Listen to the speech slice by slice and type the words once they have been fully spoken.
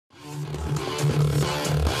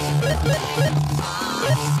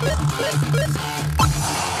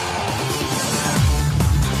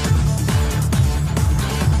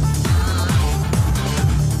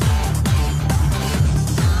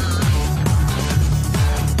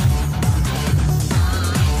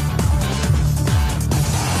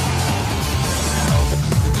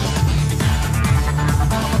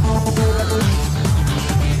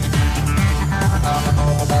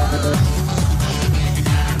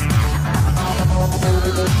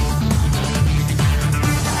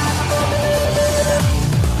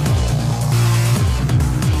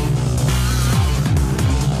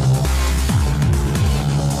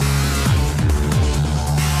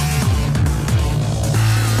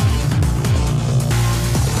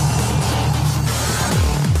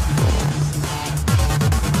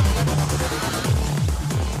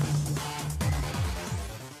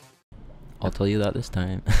I'll tell you that this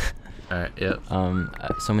time. Alright, yep.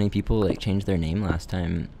 So many people like changed their name last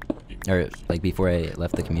time, or like before I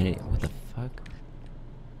left the community. What the fuck?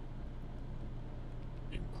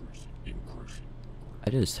 I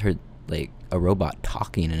just heard like a robot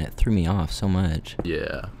talking and it threw me off so much.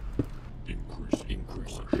 Yeah.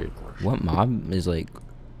 What mob is like?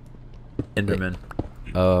 Enderman.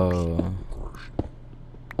 Oh.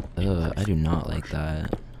 Ugh, I do not like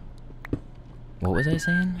that. What was I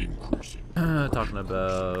saying? Talking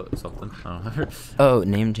about something. I don't know. Oh,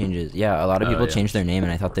 name changes. Yeah, a lot of people yeah. changed their name,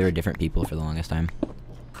 and I thought they were different people for the longest time.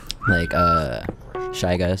 Like,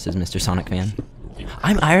 Shy Gus is Mr. Sonic Fan.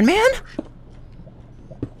 I'm Iron Man?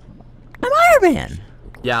 I'm Iron Man!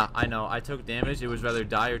 Yeah, I know. I took damage. It was rather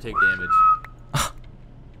die or take damage.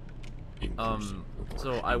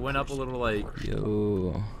 So I went up a little like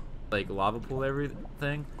lava pool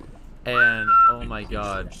everything, and oh my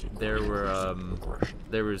god, there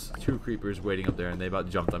was 2 creepers waiting up there, and they about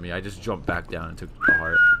jumped on me. I just jumped back down and took the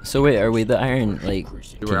heart. So wait, are we the Iron We were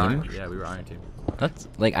team? Iron, yeah, we were Iron Team. That's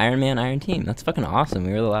like Iron Man, Iron Team. That's fucking awesome.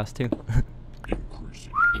 We were the last 2.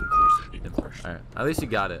 Alright, at least you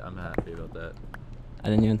got it. I'm happy about that. I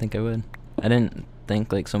didn't even think I would. I didn't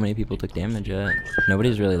think like so many people took damage yet.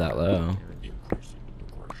 Nobody's really that low.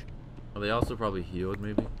 Well, they also probably healed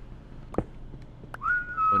maybe.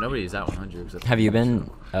 Well, nobody's at 100. Except Have you been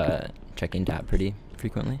checking tap pretty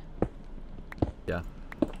frequently? Yeah.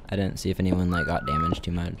 I didn't see if anyone like got damaged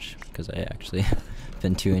too much because I actually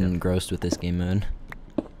been too engrossed with this game mode.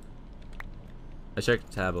 I check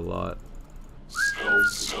tab a lot.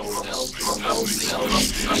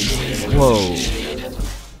 Whoa.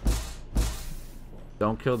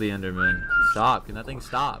 Don't kill the Enderman. Stop. Can that thing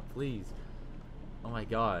stop, please? Oh my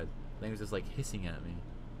god. That thing was just like hissing at me.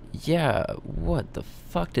 Yeah, what the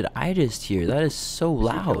fuck did I just hear? That is so Did you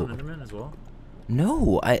kill loud. an Enderman as well?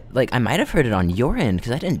 No, I might have heard it on your end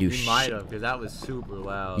because I didn't do You shit. might have, because that was super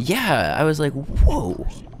loud. Yeah, I was like, whoa.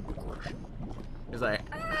 It was like,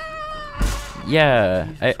 Yeah,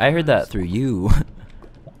 I heard that through you.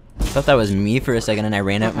 I thought that was me for a second and I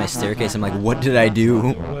ran up my staircase. I'm like, what did I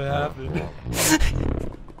do? what happened?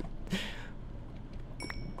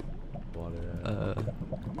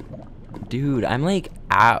 Dude, I'm like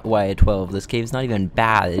at Y12. This cave's not even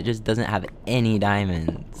bad. It just doesn't have any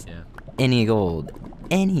diamonds. Yeah, Any gold.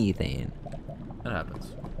 Anything. that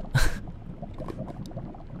happens.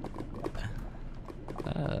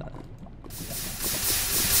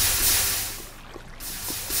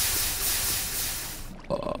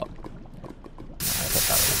 Oh.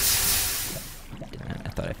 I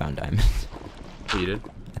thought I found diamonds. Oh, you did?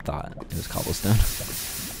 I thought it was cobblestone.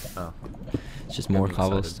 Oh. It's just more me excited.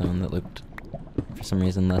 cobblestone that looked, for some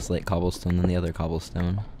reason, less like cobblestone than the other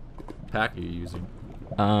cobblestone. Pack are you using?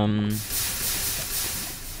 I'm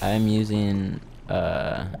using,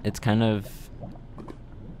 it's kind of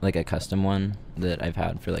like a custom one that I've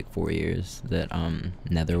had for like 4 years that,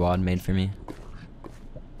 Netherwad made for me.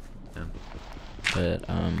 Yeah. But,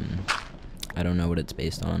 I don't know what it's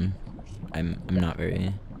based on. I'm not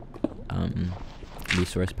very,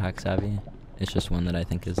 resource pack savvy. It's just one that I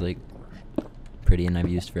think is like pretty and I've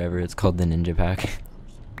used forever. It's called the Ninja Pack.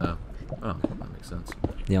 Oh, that makes sense.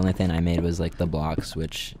 The only thing I made was like the blocks,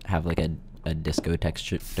 which have like a disco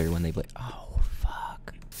texture when they play. Oh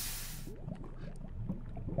fuck!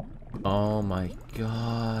 Oh my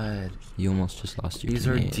god. You almost just lost your. These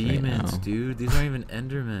are teammate demons, right now. dude. These aren't even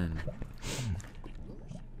Endermen.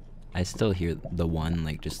 I still hear the one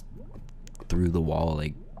like just through the wall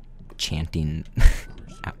like chanting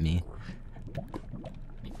at me.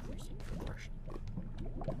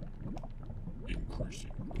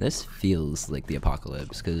 This feels like the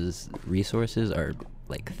apocalypse because resources are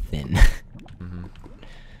like thin. Mm-hmm.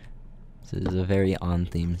 This is a very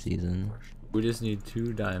on-theme season. We just need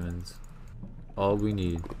 2 diamonds. All we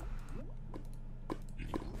need.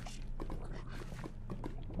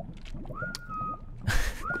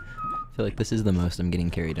 I feel like this is the most I'm getting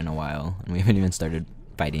carried in a while, and we haven't even started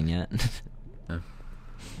fighting yet. Yeah.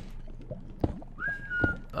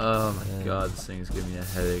 Oh my god, this thing's giving me a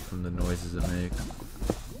headache from the noises it makes.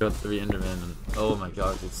 Got 3 Endermen, and oh my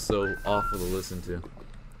god, it's so awful to listen to.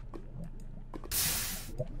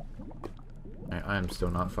 I am still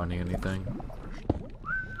not finding anything.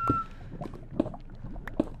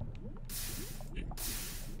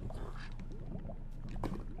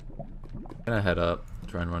 I'm gonna head up,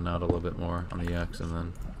 try and run out a little bit more on the EX, and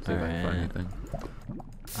then see if I can find anything.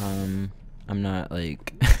 I'm not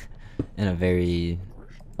like in a very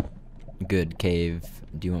good cave.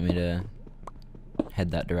 Do you want me to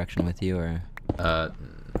head that direction with you, or?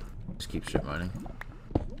 Just keep shit mining.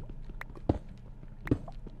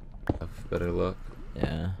 Have better luck.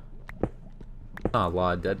 Yeah. Not a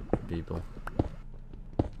lot of dead people.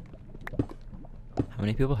 How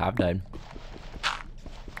many people have died?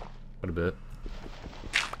 Quite a bit.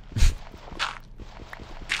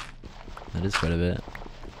 That is quite a bit.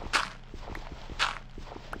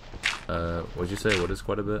 What'd you say? What is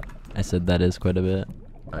quite a bit? I said that is quite a bit.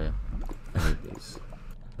 Oh yeah. I need these.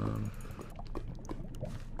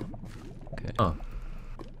 Okay. Oh.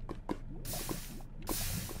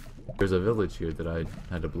 There's a village here that I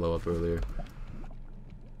had to blow up earlier.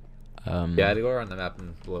 Yeah, I had to go around the map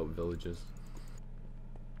and blow up villages.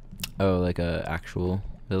 Oh, like a actual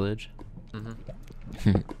village? Mm-hmm.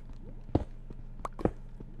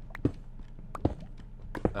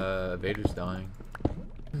 Vader's dying.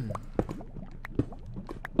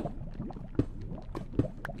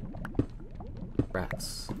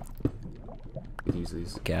 Rats. Could use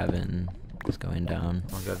these. Gavin is going down.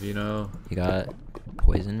 Oh, Gavino. He got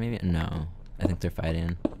poison, maybe? No. I think they're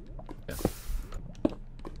fighting. Yeah.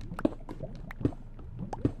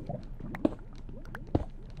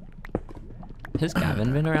 Has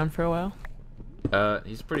Gavin been around for a while?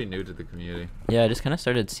 He's pretty new to the community. Yeah, I just kind of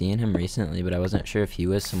started seeing him recently, but I wasn't sure if he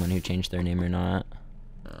was someone who changed their name or not.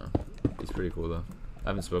 He's pretty cool though. I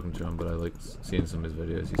haven't spoken to him, but I like seeing some of his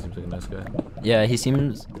videos. He seems like a nice guy. Yeah, he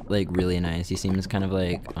seems like really nice. He seems kind of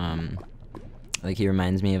like he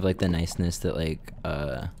reminds me of like the niceness that like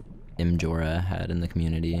Imjora had in the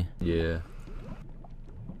community. Yeah.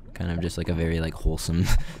 Kind of just like a very like wholesome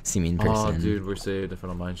seeming person. Oh, dude, we're saved in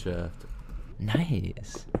front of mine shaft.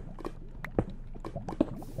 Nice.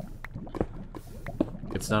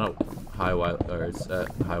 It's not a high Y, or it's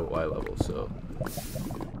at high Y level, so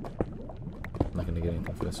I'm not gonna get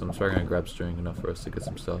anything for this. So I'm probably gonna grab string enough for us to get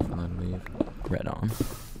some stuff and then leave. Right on.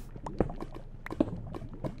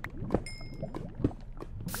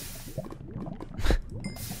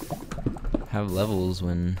 Have levels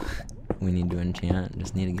when we need to enchant.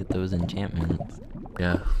 Just need to get those enchantments.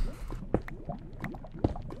 Yeah.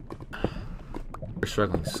 We're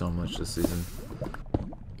struggling so much this season.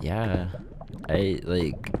 Yeah. I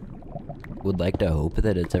would like to hope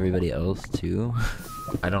that it's everybody else too.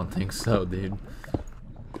 I don't think so, dude.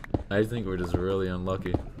 I think we're just really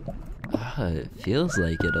unlucky. It feels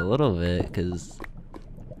like it a little bit, cause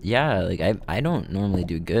yeah, like I don't normally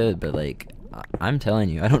do good, but like I'm telling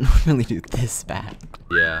you, I don't normally do this bad.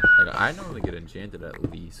 Yeah, like I normally get enchanted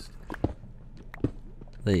at least.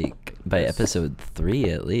 Like by episode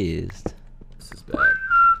 3 at least. This is bad.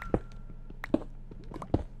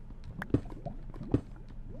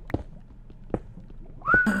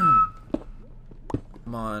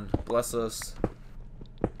 Come on, bless us.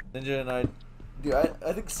 Ninja and I, dude,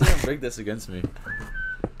 I think Sam rigged this against me.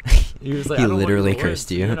 He was like, He I don't want literally you to win, cursed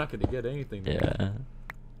so you. You're not gonna get anything. Yeah.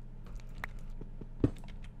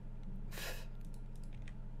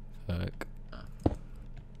 Fuck.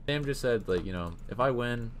 Sam just said, like, you know, if I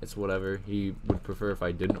win, it's whatever. He would prefer if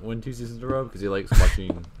I didn't win 2 seasons in a row because he likes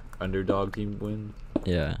watching underdog team win.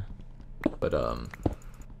 Yeah. But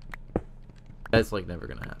that's like never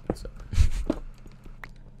gonna happen. So.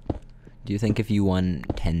 Do you think if you won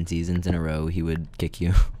 10 seasons in a row, he would kick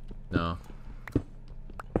you? No.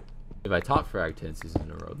 If I top frag 10 seasons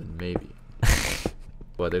in a row, then maybe.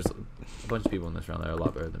 But there's a bunch of people in this round that are a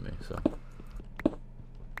lot better than me, so.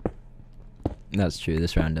 That's true.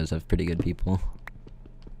 This round does have pretty good people.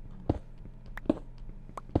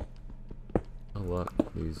 Oh, look.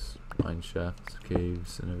 These mine shafts,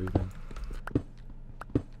 caves, and everything.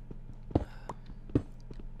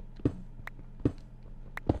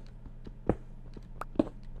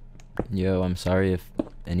 Yo, I'm sorry if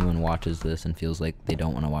anyone watches this and feels like they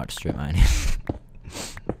don't want to watch strip mining.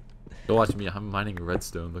 Go watch me. I'm mining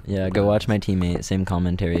redstone. Looking Yeah, for go mines. watch my teammate. Same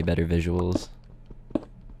commentary, better visuals.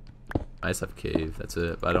 I just have cave. That's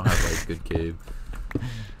it. But I don't have like good cave.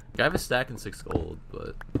 Like, I have a stack and 6 gold,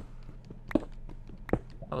 but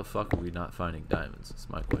how the fuck are we not finding diamonds? That's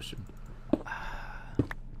my question.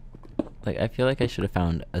 Like, I feel like I should have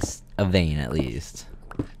found a vein at least.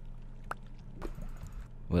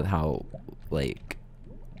 With how, like,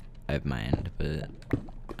 I've mined, but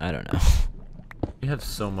I don't know. We have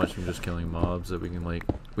so much from just killing mobs that we can, like...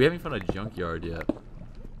 We haven't found a junkyard yet.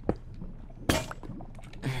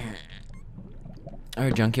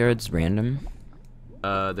 Are junkyards random?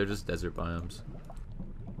 They're just desert biomes.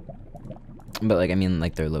 But, like, I mean,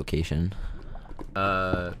 like, their location.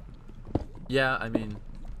 Yeah, I mean...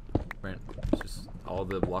 It's just all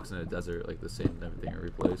the blocks in a desert, like, the same and everything are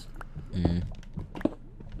replaced. Mm.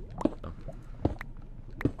 So.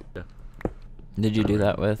 Yeah. Did you do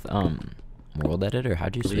that with, World Edit, or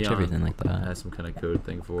how'd you switch Leon everything like that? has some kind of code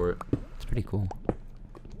thing for it. It's pretty cool.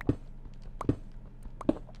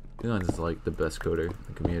 Leon is, like, the best coder in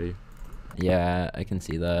the community. Yeah, I can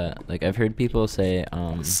see that. Like, I've heard people say,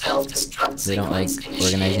 they don't like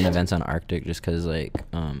organizing events on Arctic just because, like,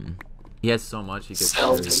 He has so much he gets. yeah,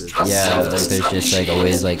 like, there's just, like,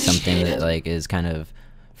 always, like, something that, like, is kind of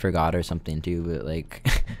forgot or something, too, but,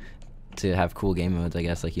 like, to have cool game modes, I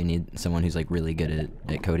guess, like, you need someone who's, like, really good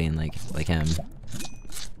at coding, like him.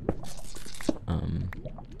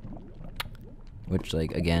 Which,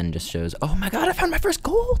 like, again, just shows, oh my god, I found my first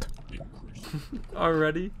gold!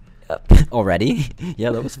 Already? Already?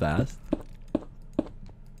 Yeah, that was fast.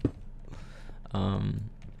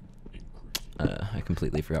 I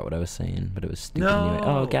completely forgot what I was saying, but it was stupid anyway.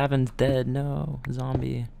 Oh, Gavin's dead. No,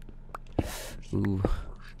 zombie. Ooh,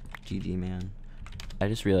 GG, man. I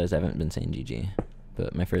just realized I haven't been saying GG,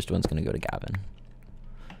 but my first one's gonna go to Gavin.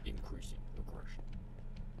 Increasing aggression.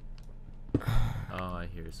 Oh, I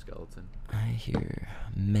hear a skeleton. I hear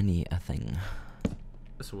many a thing.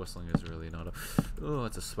 This whistling is really not a... Oh,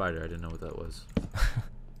 it's a spider. I didn't know what that was.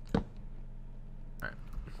 Alright.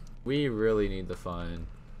 We really need to find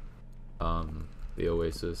the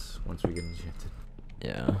oasis once we get enchanted.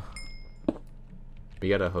 Yeah. We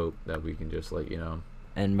gotta hope that we can just, like, you know...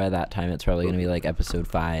 And by that time, it's probably gonna be like episode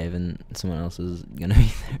 5, and someone else is gonna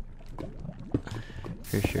be there.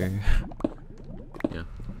 For sure.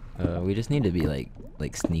 Yeah. We just need to be like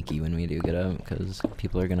sneaky when we do get up, because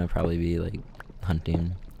people are gonna probably be like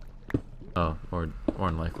hunting. Oh, or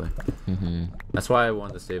unlikely. Mhm. That's why I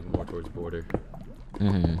wanted to save more towards border.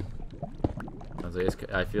 Mhm. I was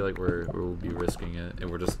like, I feel like we'll be risking it, and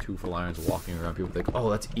we're just two lions walking around. People think, oh,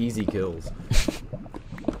 that's easy kills.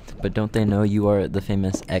 But don't they know you are the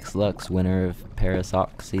famous X-Lux winner of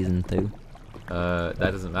Parasoc Season 2? That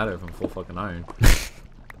doesn't matter if I'm full fucking iron.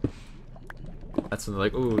 That's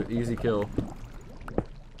like, ooh, easy kill.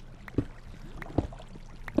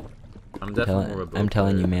 I'm definitely more of a bow I'm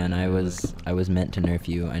telling you, player. man, I was meant to nerf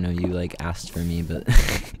you. I know you like asked for me, but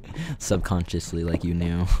subconsciously, like, you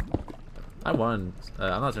knew. I won.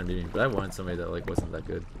 I'm not trying to beat you, but I won somebody that like wasn't that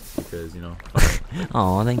good because, you know.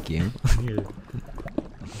 Oh, thank you.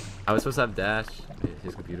 I was supposed to have Dash.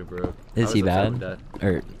 His computer broke. Is he bad?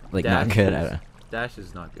 Or like Dash not good? is- Dash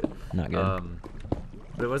is not good. Not good.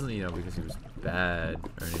 But it wasn't, you know, because he was bad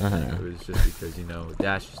or anything. It was just because, you know,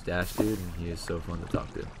 Dash is Dash, dude, and he is so fun to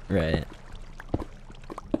talk to. Right.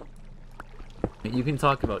 You can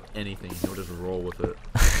talk about anything. He'll just roll with it.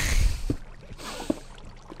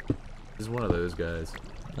 He's one of those guys.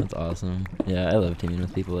 That's awesome. Yeah, I love teaming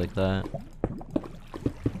with people like that.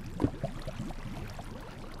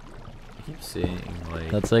 I keep seeing,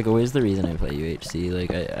 like... That's like always the reason I play UHC.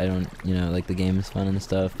 Like I don't, you know, like the game is fun and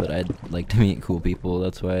stuff, but I'd like to meet cool people.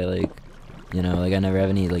 That's why, like, you know, like I never have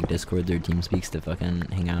any like Discords or TeamSpeaks to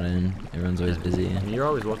fucking hang out in. Everyone's always busy. I mean, you're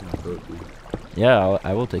always welcome to vote, dude. Yeah,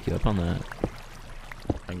 I will take you up on that.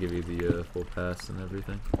 I can give you the full pass and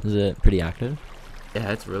everything. Is it pretty active?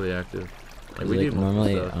 Yeah, it's really active. Like, we Like do multiple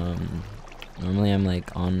normally, stuff. normally I'm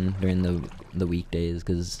like on during the weekdays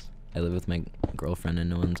because I live with my girlfriend and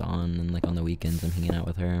no one's on, and like on the weekends I'm hanging out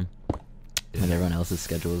with her. And everyone else's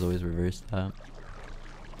schedule is always reversed that.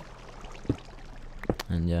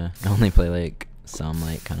 And yeah, I only play like some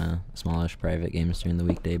like kind of smallish private games during the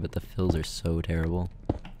weekday, but the fills are so terrible.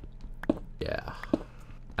 Yeah.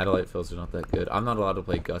 Adelaide fills are not that good. I'm not allowed to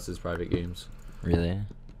play Gus's private games. Really?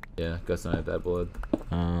 Yeah, Gus and I have bad blood.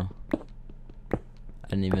 I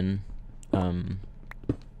didn't even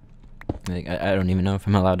like I don't even know if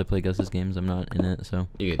I'm allowed to play Gus's games. I'm not in it, so.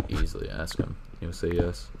 You can easily ask him. He'll say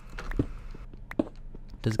yes.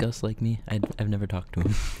 Does Gus like me? I've never talked to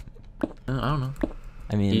him. I don't know.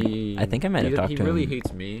 I mean, I think I might have talked to him. He really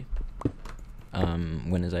hates me.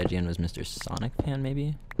 When his IGN was Mr. Sonic Fan,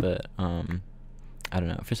 maybe, but I don't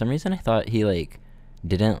know. For some reason, I thought he like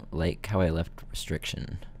didn't like how I left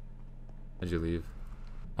Restriction. How'd you leave?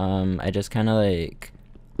 I just kind of like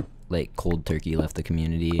cold turkey left the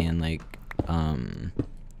community, and like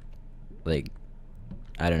like,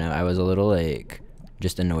 I don't know, I was a little like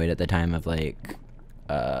just annoyed at the time of like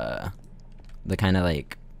the kind of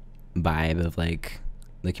like vibe of like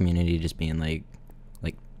the community just being like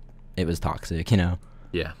it was toxic, you know.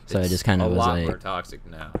 Yeah. So I just kind of was a lot like more toxic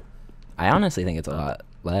now. I honestly think it's a lot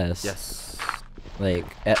less. Yes. Like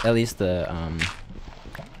at least the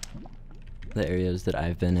areas that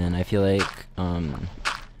I've been in, I feel like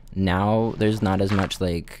now there's not as much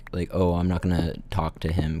like oh, I'm not gonna talk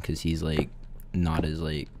to him because he's like not as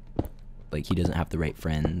like he doesn't have the right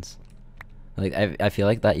friends. Like I feel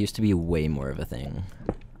like that used to be way more of a thing.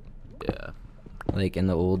 Yeah. Like in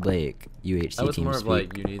the old like UHC That was team more of speak.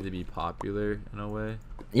 like you need to be popular in a way.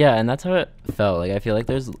 Yeah, and that's how it felt. Like I feel like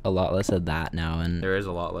there's a lot less of that now, and There is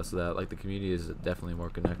a lot less of that. Like the community is definitely more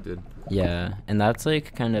connected. yeah, and that's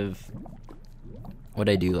like kind of what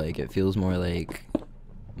I do like. It feels more like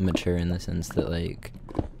mature in the sense that like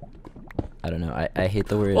I don't know. I hate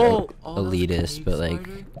the word elitist, but like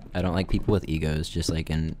I don't like people with egos just like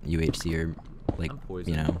in UHC or like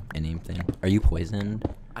you know anything. Are you poisoned?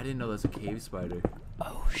 I didn't know that's a cave spider.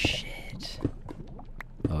 Oh shit.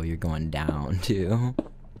 Oh, you're going down too.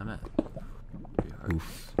 I'm at.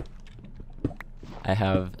 Oof. I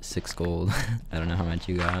have 6 gold. I don't know how much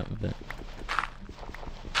you got, but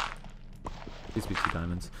Please be 2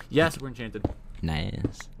 diamonds. Yes, we're enchanted.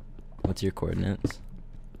 nice. What's your coordinates?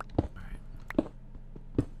 Alright.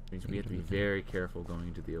 Means we have to be very careful going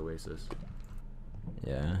into the oasis.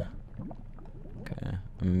 Yeah. Okay.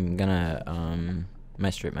 I'm gonna my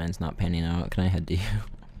strip mine's not panning out. Can I head to you?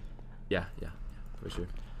 Yeah, for sure.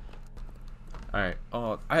 Alright.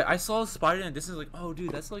 Oh, I saw a spider and this is like, oh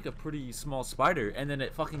dude, that's like a pretty small spider, and then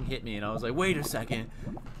it fucking hit me and I was like, wait a second.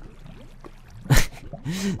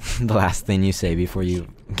 The last thing you say before you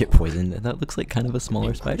get poisoned. That looks like kind of a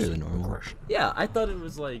smaller spider than normal. Yeah, I thought it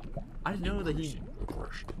was like, I didn't know that he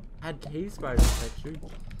had cave spider texture.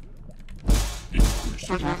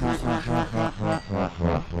 Increasing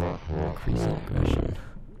aggression.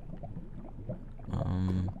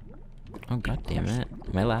 Oh god damn it.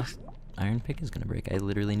 My last iron pick is gonna break. I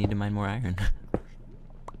literally need to mine more iron.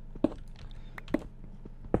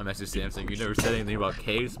 I messaged Sam saying, you never said anything about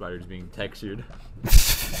cave spiders being textured.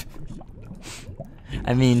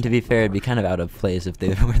 I mean, to be fair, it'd be kind of out of place if they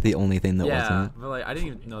were the only thing that Yeah, wasn't. but like, I didn't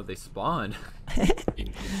even know they spawned.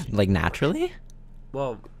 Like naturally?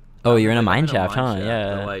 Well. Oh, you're in a like, I'm mine shaft, huh? but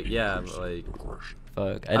Yeah. like, yeah, but like.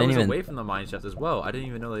 Fuck. I was away from the mine shaft as well. I didn't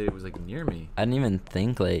even know that it was like near me. I didn't even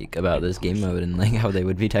think like about this game mode and like how they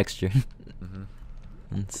would be textured. Mhm.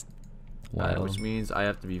 It's wild. Which means I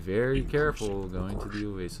have to be very careful going to the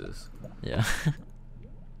oasis. Yeah. So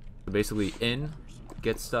basically, in,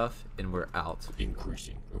 get stuff, and we're out.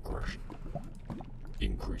 Increasing aggression.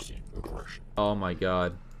 Increasing aggression. Oh my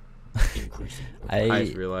god. Increasing. I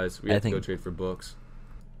just realized we have to go think- trade for books.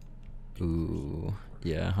 Ooh.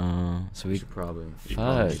 Yeah, huh? So We we should probably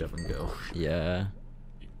Fuck. meet up and go. yeah.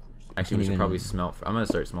 Actually, we should even- probably smelt. I'm gonna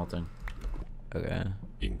start smelting. Okay.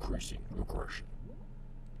 Increasing aggression.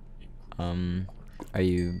 Are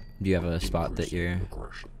you do you have a spot that you're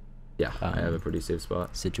Aggression. Yeah, I have a pretty safe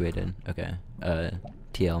spot. situated? Okay.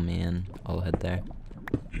 TL me and I'll head there.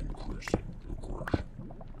 Increasing aggression.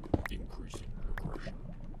 Increasing aggression.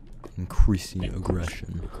 Increasing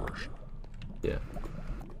aggression. Aggression. Yeah.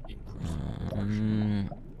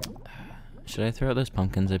 Should I throw out those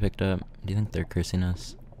pumpkins I picked up? Do you think they're cursing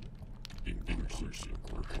us? Increasing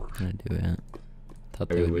aggression. I'm gonna do it.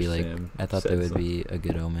 Thought I they would wish be like Sam I thought said they would something. be a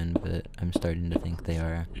good omen, but I'm starting to think they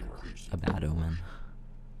are a bad omen.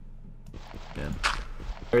 Yeah.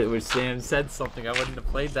 Or which Sam said something, I wouldn't have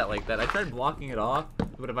played that like that. I tried blocking it off,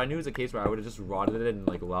 but if I knew it was a case where I would have just rotted it and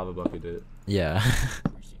like lava bucketed it. Yeah.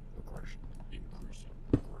 Increasing aggression. Increasing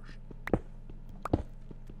aggression.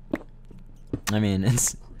 I mean,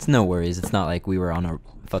 it's no worries. It's not like we were on a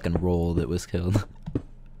fucking roll that was killed.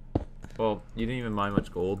 Well, you didn't even mine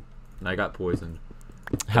much gold, and I got poisoned.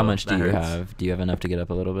 How So, much do that you hurts. have? Do you have enough to get up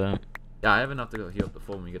a little bit? Yeah, I have enough to go heal up the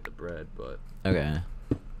full when we get the bread, but Okay.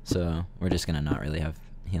 So, we're just gonna not really have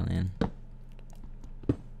healing.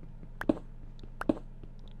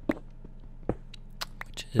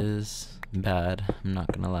 Which is bad, I'm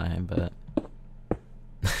not gonna lie, but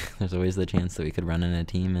there's always the chance that we could run in a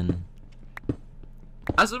team and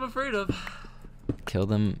that's what I'm afraid of. kill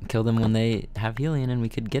them when they have healing, and we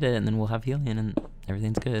could get it, and then we'll have healing and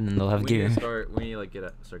everything's good, and they'll have We gear. need to like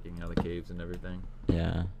start getting out of the caves and everything.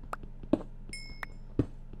 Yeah.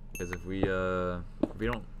 Because if we don't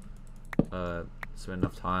spend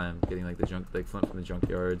enough time getting like the flint from the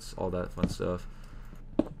junkyards, all that fun stuff.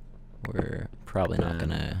 We're probably not Then-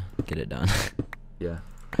 gonna get it done. Yeah.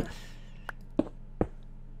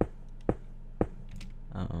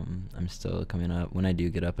 still coming up. When I do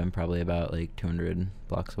get up, I'm probably about like 200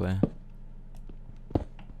 blocks away.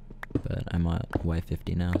 But I'm at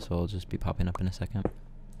Y50 now, so I'll just be popping up in a second.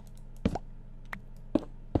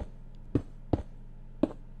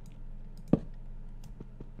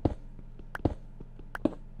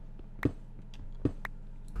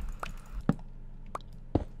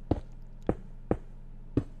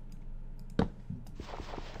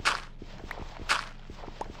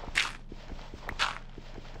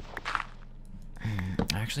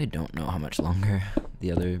 I actually don't know how much longer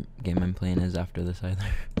the other game I'm playing is after this either.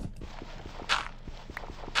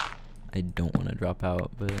 I don't want to drop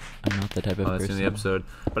out, but I'm not the type of person. That's in the episode.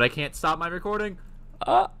 But I can't stop my recording.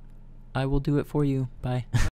 I will do it for you. Bye.